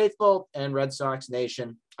Fenway faithful and Red Sox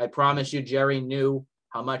Nation. I promise you, Jerry knew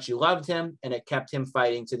how much you loved him, and it kept him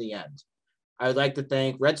fighting to the end. I would like to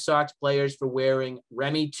thank Red Sox players for wearing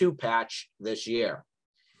Remy 2 patch this year.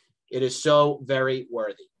 It is so very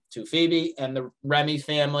worthy. To Phoebe and the Remy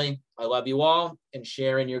family, I love you all and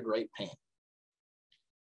sharing your great pain.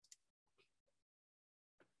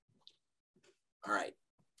 All right,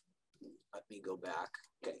 let me go back.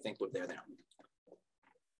 Okay, I think we're there now.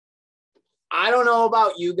 I don't know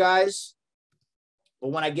about you guys, but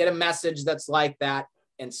when I get a message that's like that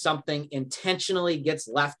and something intentionally gets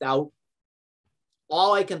left out,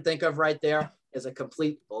 all I can think of right there is a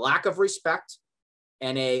complete lack of respect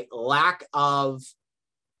and a lack of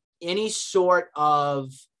any sort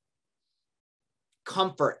of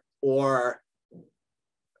comfort or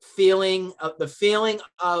feeling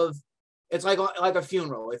of it's like a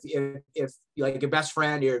funeral. If like your best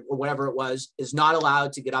friend or whatever it was is not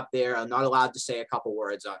allowed to get up there and not allowed to say a couple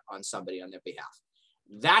words on somebody on their behalf.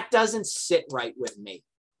 That doesn't sit right with me.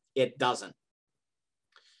 It doesn't.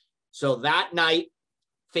 So that night,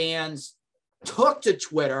 fans took to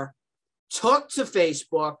Twitter, took to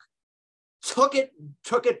Facebook, took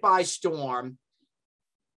it by storm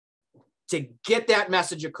to get that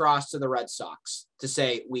message across to the Red Sox to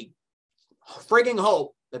say, we frigging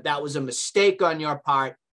hope that was a mistake on your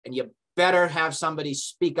part, and you better have somebody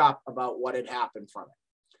speak up about what had happened from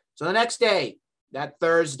it. So the next day, that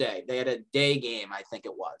Thursday, they had a day game, I think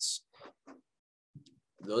it was.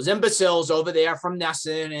 Those imbeciles over there from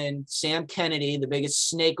Nesson and Sam Kennedy, the biggest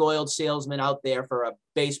snake-oiled salesman out there for a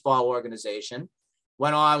baseball organization,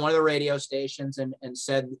 went on one of the radio stations and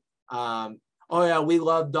said, oh yeah, we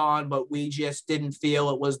love Don, but we just didn't feel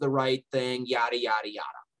it was the right thing, yada, yada, yada.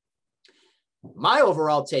 My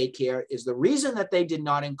overall take here is the reason that they did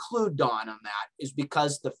not include Don on that is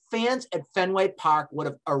because the fans at Fenway Park would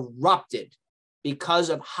have erupted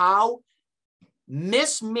because of how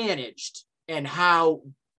mismanaged and how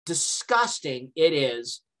disgusting it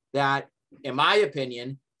is that, in my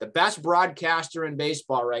opinion, the best broadcaster in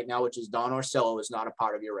baseball right now, which is Don Orsillo, is not a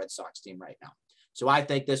part of your Red Sox team right now. So I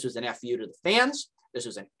think this was an FU to the fans. This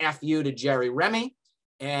was an FU to Jerry Remy.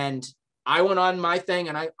 And I went on my thing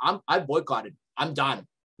and I boycotted. I'm done.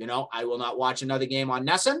 You know, I will not watch another game on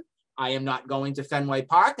Nesson. I am not going to Fenway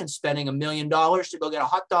Park and spending $1 million to go get a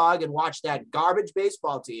hot dog and watch that garbage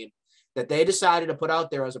baseball team that they decided to put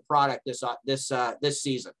out there as a product this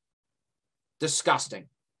season. Disgusting.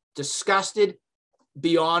 Disgusted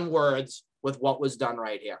beyond words with what was done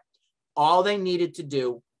right here. All they needed to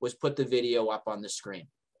do was put the video up on the screen,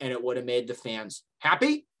 and it would have made the fans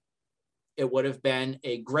happy. It would have been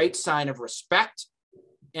a great sign of respect,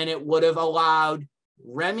 and it would have allowed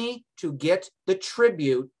Remy to get the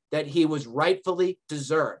tribute that he was rightfully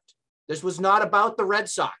deserved. This was not about the Red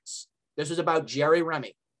Sox. This was about Jerry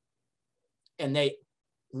Remy, and they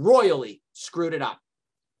royally screwed it up.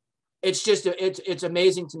 It's just, it's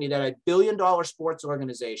amazing to me that a billion-dollar sports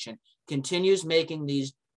organization continues making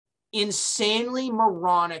these insanely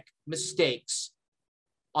moronic mistakes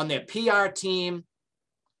on their PR team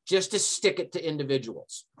just to stick it to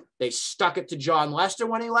individuals. They stuck it to John Lester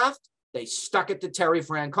when he left. They stuck it to Terry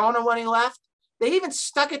Francona when he left. They even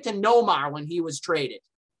stuck it to Nomar when he was traded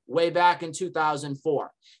way back in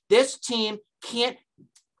 2004. This team can't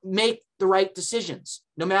make the right decisions,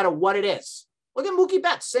 no matter what it is. Look at Mookie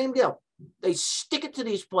Betts, same deal. They stick it to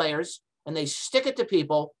these players and they stick it to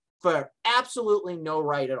people for absolutely no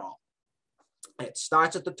right at all. And it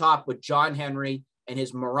starts at the top with John Henry and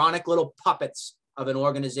his moronic little puppets of an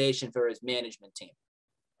organization for his management team.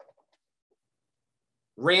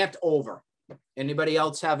 Rant over. Anybody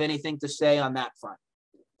else have anything to say on that front?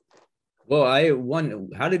 Well,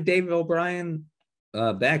 how did David O'Brien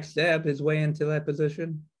backstab his way into that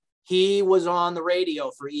position? He was on the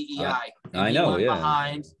radio for EEI. I know,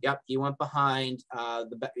 yeah. He went behind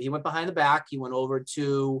the back. He went over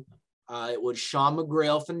to it was Sean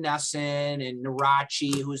McGrail for Nesson and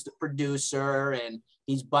Narachi, who's the producer, and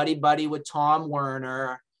He's buddy with Tom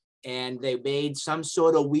Werner, and they made some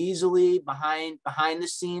sort of weaselly behind the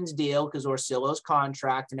scenes deal because Orsillo's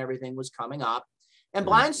contract and everything was coming up, and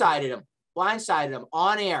blindsided him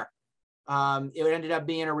on air. It ended up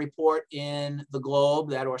being a report in the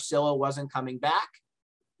Globe that Orsillo wasn't coming back.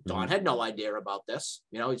 Don had no idea about this.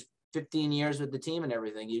 You know, he's 15 years with the team and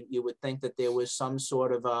everything. You would think that there was some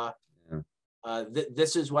sort of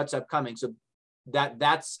this is what's upcoming. So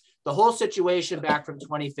that's the whole situation back from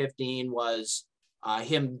 2015 was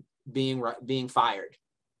him being fired,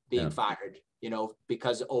 you know,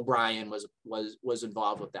 because O'Brien was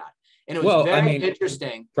involved with that. And it was very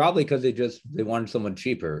interesting. Probably because they wanted someone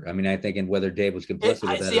cheaper. I mean, I think, and whether Dave was complicit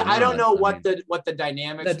with that. See, I don't know what the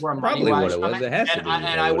dynamics were. Probably what it was. It has to be.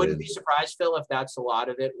 And I wouldn't be surprised, Phil, if that's a lot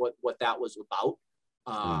of it. What that was about.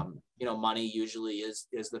 You know, money usually is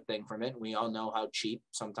the thing from it. We all know how cheap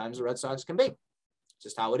sometimes the Red Sox can be. It's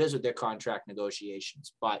just how it is with their contract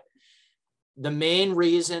negotiations. But the main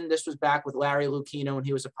reason, this was back with Larry Lucchino when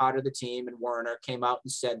he was a part of the team, and Werner came out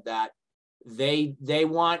and said that they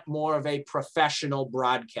want more of a professional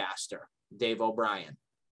broadcaster, Dave O'Brien,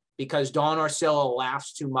 because Don Orsillo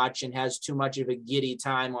laughs too much and has too much of a giddy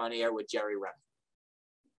time on air with Jerry Remy.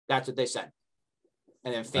 That's what they said.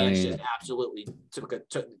 And then fans just absolutely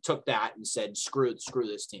took that and said, screw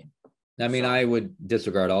this team. I mean, I would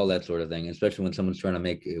disregard all that sort of thing, especially when someone's trying to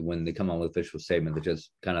make, when they come on with official statement that just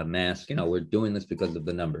kind of mask, you know, we're doing this because of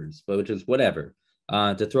the numbers, but which is whatever.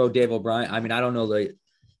 To throw Dave O'Brien, I mean, I don't know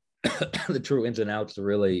the true ins and outs to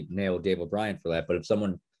really nail Dave O'Brien for that, but if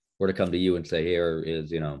someone were to come to you and say, here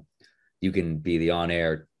is, you know, you can be the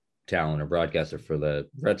on-air talent or broadcaster for the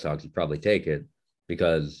Red Sox, you'd probably take it,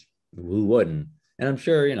 because who wouldn't? And I'm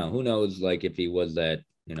sure, you know, who knows, like, if he was that,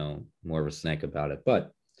 you know, more of a snake about it.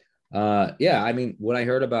 But yeah, I mean, when I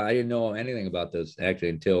heard about, I didn't know anything about this actually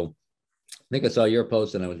until I think I saw your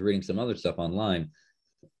post and I was reading some other stuff online.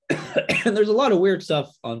 And there's a lot of weird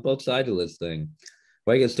stuff on both sides of this thing.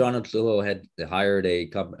 Well, I guess Don Orsillo had hired a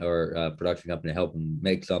company or a production company to help him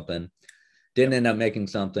make something, didn't end up making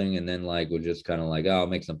something, and then like was just kind of like, oh, I'll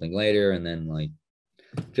make something later. And then like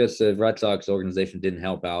just the Red Sox organization didn't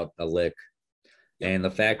help out a lick. And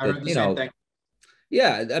the fact that, you know,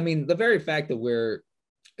 yeah, I mean, the very fact that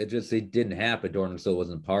it didn't happen, Don Orsillo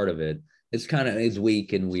wasn't part of it, it's kind of is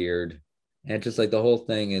weak and weird. And just like the whole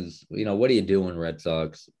thing is, you know, what are you doing, Red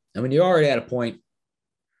Sox? I mean, you're already at a point,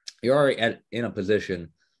 you're already in a position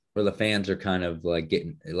where the fans are kind of like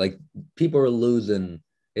getting, like people are losing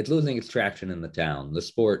its traction in the town. The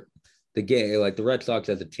sport, the game, like the Red Sox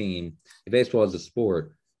as a team, baseball as a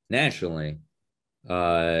sport nationally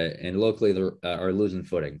and locally are losing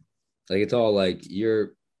footing. Like it's all like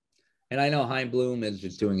and I know Hein Bloom is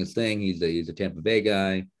just doing his thing. He's a Tampa Bay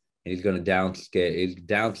guy, and he's going to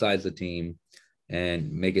downsize the team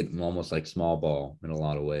and make it almost like small ball in a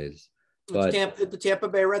lot of ways. But the Tampa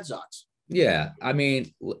Bay Red Sox. Yeah, I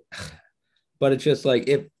mean, but it's just like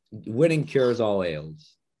if winning cures all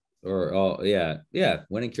ails,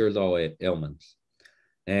 winning cures all ailments.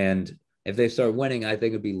 And if they start winning, I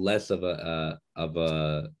think it'd be less of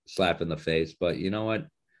a slap in the face. But you know what?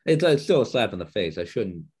 It's still a slap in the face. I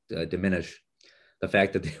shouldn't diminish the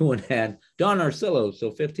fact that they wouldn't had Don Orsillo,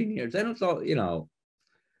 so 15 years. And it's all, you know,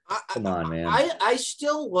 come on, man. I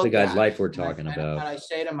still look at the guy's at life we're talking about. And I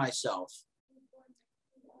say to myself,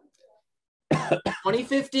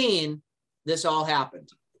 2015, this all happened.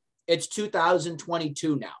 It's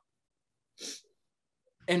 2022 now.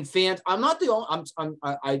 And fans, I'm not the only,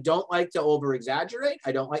 I don't like to over exaggerate.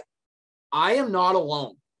 I am not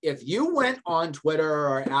alone. If you went on Twitter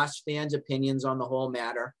or asked fans' opinions on the whole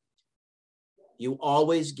matter, you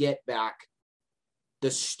always get back the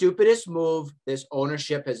stupidest move this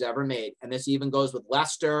ownership has ever made. And this even goes with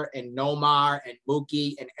Lester and Nomar and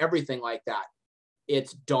Mookie and everything like that.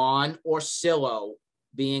 It's Don Orsillo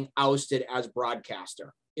being ousted as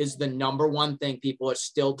broadcaster is the number one thing people are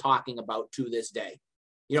still talking about to this day.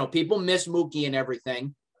 You know, people miss Mookie and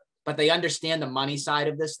everything, but they understand the money side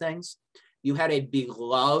of this things. You had a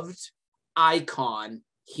beloved icon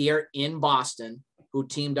here in Boston who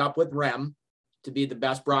teamed up with Rem to be the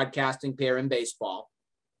best broadcasting pair in baseball.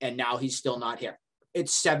 And now he's still not here.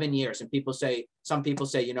 It's 7 years. And some people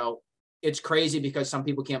say, you know, it's crazy because some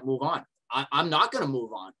people can't move on. I'm not going to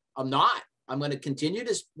move on. I'm not. I'm going to continue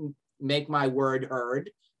to make my word heard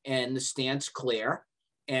and the stance clear.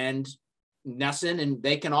 And Nesson and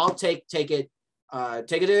they can all take it to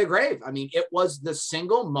the grave. I mean, it was the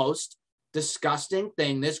single most disgusting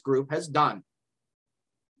thing this group has done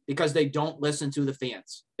because they don't listen to the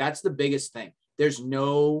fans. That's the biggest thing. There's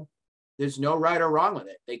no There's no right or wrong with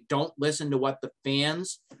it. They don't listen to what the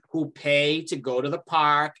fans who pay to go to the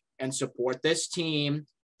park and support this team,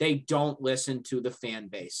 they don't listen to the fan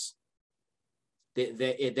base.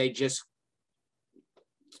 They just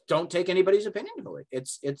don't take anybody's opinion of it.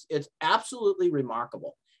 It's absolutely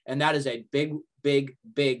remarkable. And that is a big, big,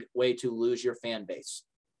 big way to lose your fan base.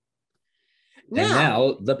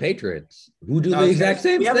 Now the Patriots, who do the exact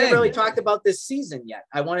same thing. We haven't really talked about this season yet.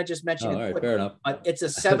 I want to just mention it. All right, fair enough. But it's a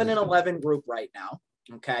 7-11 group right now.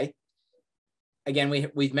 Okay. Again,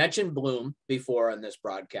 we've mentioned Bloom before on this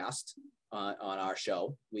broadcast on our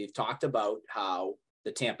show. We've talked about how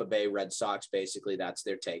the Tampa Bay Red Sox, basically that's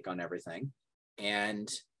their take on everything. And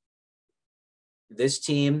this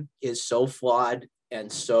team is so flawed and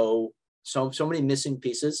so many missing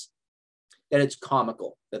pieces that it's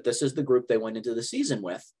comical that this is the group they went into the season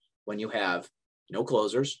with when you have no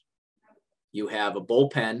closers. You have a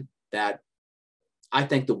bullpen that I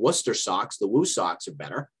think the Worcester Sox, the Woo Sox are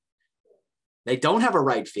better. They don't have a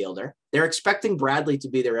right fielder. They're expecting Bradley to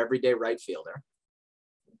be their everyday right fielder.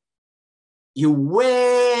 You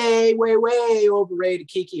way overrated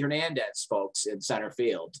Kiki Hernandez, folks, in center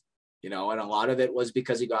field, and a lot of it was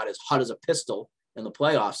because he got as hot as a pistol in the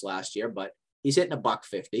playoffs last year, but he's hitting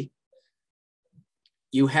 $150.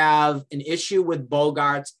 You have an issue with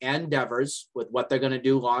Bogarts and Devers with what they're going to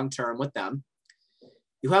do long-term with them.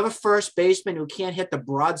 You have a first baseman who can't hit the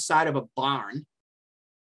broadside of a barn.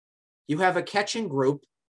 You have a catching group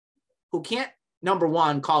who can't, number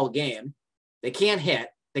one, call a game. They can't hit.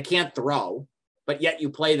 They can't throw, but yet you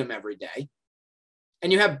play them every day.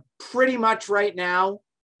 And you have pretty much right now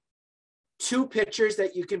 2 pitchers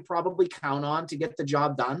that you can probably count on to get the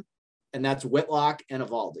job done, and that's Whitlock and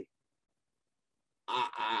Evaldi.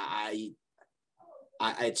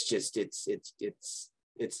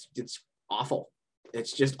 It's awful.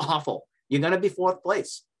 It's just awful. You're going to be fourth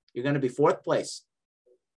place.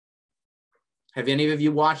 Have any of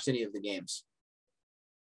you watched any of the games?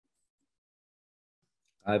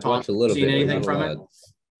 I've watched a little bit. Anything from it?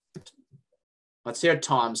 Let's hear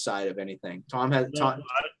Tom's side of anything. I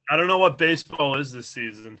don't know what baseball is this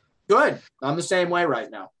season. Good. I'm the same way right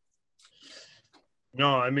now.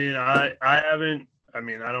 No, I mean, I haven't. I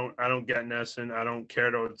mean, I don't get Nesson. I don't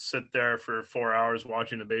care to sit there for 4 hours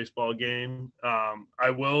watching a baseball game. I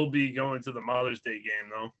will be going to the Mother's Day game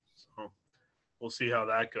though, so we'll see how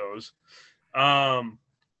that goes.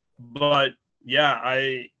 But yeah,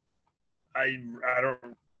 I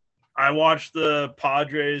watched the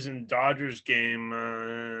Padres and Dodgers game.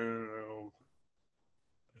 I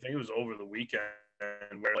think it was over the weekend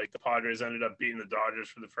where the Padres ended up beating the Dodgers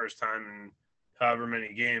for the first time in however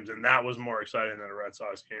many games, and that was more exciting than a Red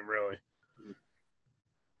Sox game, really.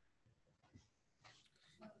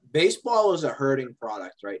 Baseball is a hurting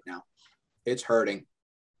product right now. It's hurting.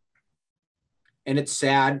 And it's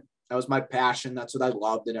sad. That was my passion. That's what I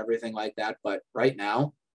loved and everything like that. But right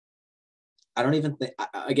now, I don't even think,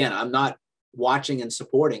 again, I'm not watching and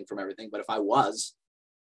supporting from everything, but if I was,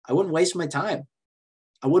 I wouldn't waste my time.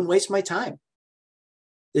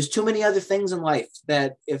 There's too many other things in life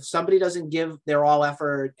that if somebody doesn't give their all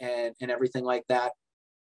effort and everything like that,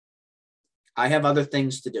 I have other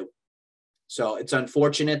things to do. So it's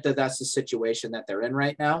unfortunate that that's the situation that they're in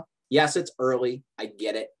right now. Yes, it's early. I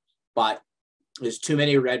get it. But there's too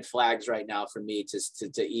many red flags right now for me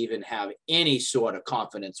to even have any sort of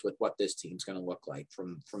confidence with what this team's going to look like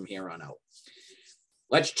from here on out.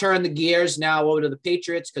 Let's turn the gears now over to the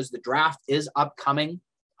Patriots because the draft is upcoming.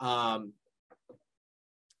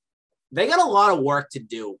 They got a lot of work to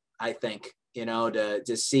do, I think,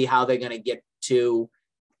 to see how they're going to get to,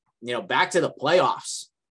 back to the playoffs,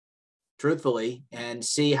 truthfully, and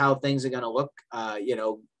see how things are going to look,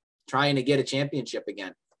 trying to get a championship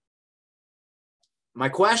again. My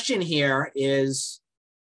question here is,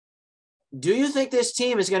 do you think this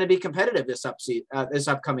team is going to be competitive this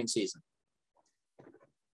upcoming season?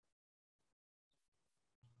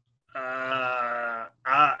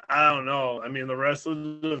 I don't know. I mean, the rest of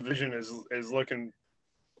the division is looking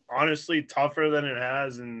honestly tougher than it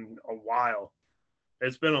has in a while.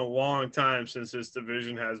 It's been a long time since this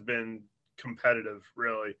division has been competitive,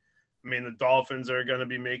 really. I mean, the Dolphins are going to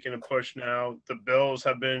be making a push now. The Bills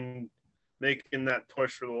have been making that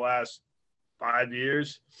push for the last 5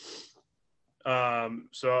 years.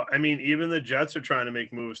 So, I mean, even the Jets are trying to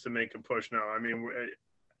make moves to make a push now. I mean,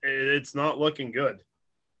 it's not looking good.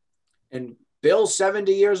 And Bill's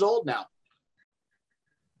 70 years old now.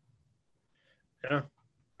 Yeah.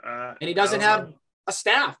 And he doesn't have a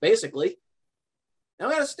staff, basically. They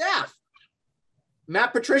don't got a staff.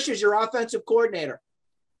 Matt Patricia's your offensive coordinator.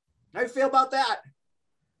 How do you feel about that?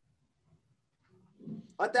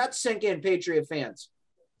 Let that sink in, Patriot fans.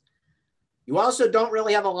 You also don't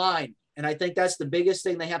really have a line. And I think that's the biggest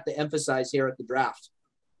thing they have to emphasize here at the draft.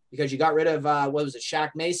 Because you got rid of, what was it,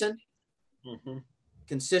 Shaq Mason? Mm-hmm.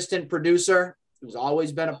 Consistent producer who's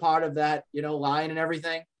always been a part of that, line and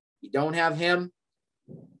everything. You don't have him.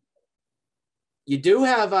 You do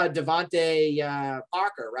have Devontae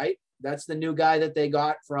Parker, right? That's the new guy that they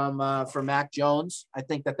got from Mac Jones. I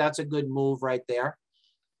think that's a good move right there.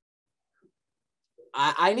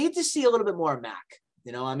 I need to see a little bit more of Mac.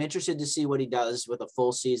 I'm interested to see what he does with a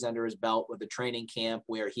full season under his belt with a training camp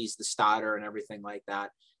where he's the starter and everything like that.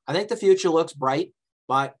 I think the future looks bright,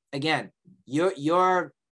 but again,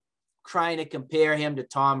 you're trying to compare him to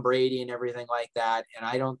Tom Brady and everything like that.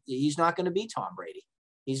 And he's not going to be Tom Brady.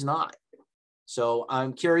 He's not. So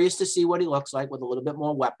I'm curious to see what he looks like with a little bit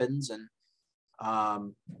more weapons, and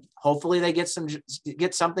hopefully they get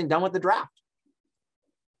something done with the draft.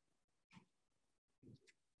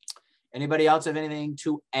 Anybody else have anything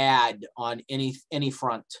to add on any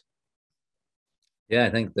front? Yeah, I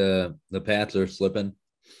think the Pats are slipping.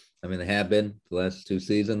 I mean, they have been the last 2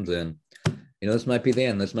 seasons, and this might be the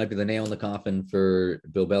end. This might be the nail in the coffin for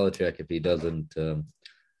Bill Belichick if he doesn't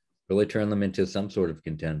really turn them into some sort of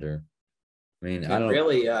contender. I mean, I don't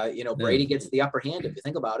really, Brady gets the upper hand if you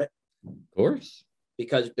think about it. Of course.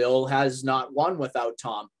 Because Bill has not won without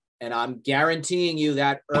Tom. And I'm guaranteeing you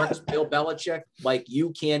that irks Bill Belichick like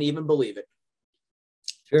you can't even believe it.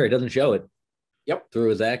 Sure, he doesn't show it. Yep. Through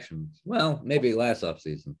his actions. Well, maybe last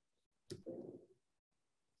offseason.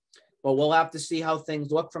 Well, we'll have to see how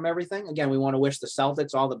things look from everything. Again, we want to wish the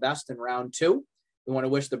Celtics all the best in round 2. We want to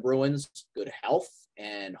wish the Bruins good health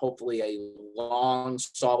and hopefully a long,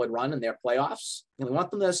 solid run in their playoffs. And we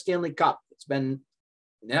want them to the Stanley Cup. It's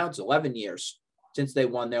 11 years since they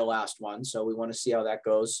won their last one. So we want to see how that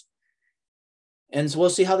goes. And so we'll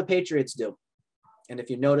see how the Patriots do. And if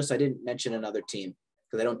you notice, I didn't mention another team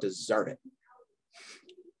because they don't deserve it.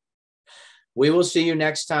 We will see you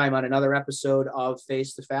next time on another episode of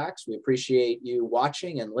Face the Facts. We appreciate you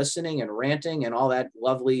watching and listening and ranting and all that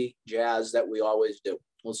lovely jazz that we always do.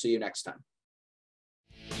 We'll see you next time.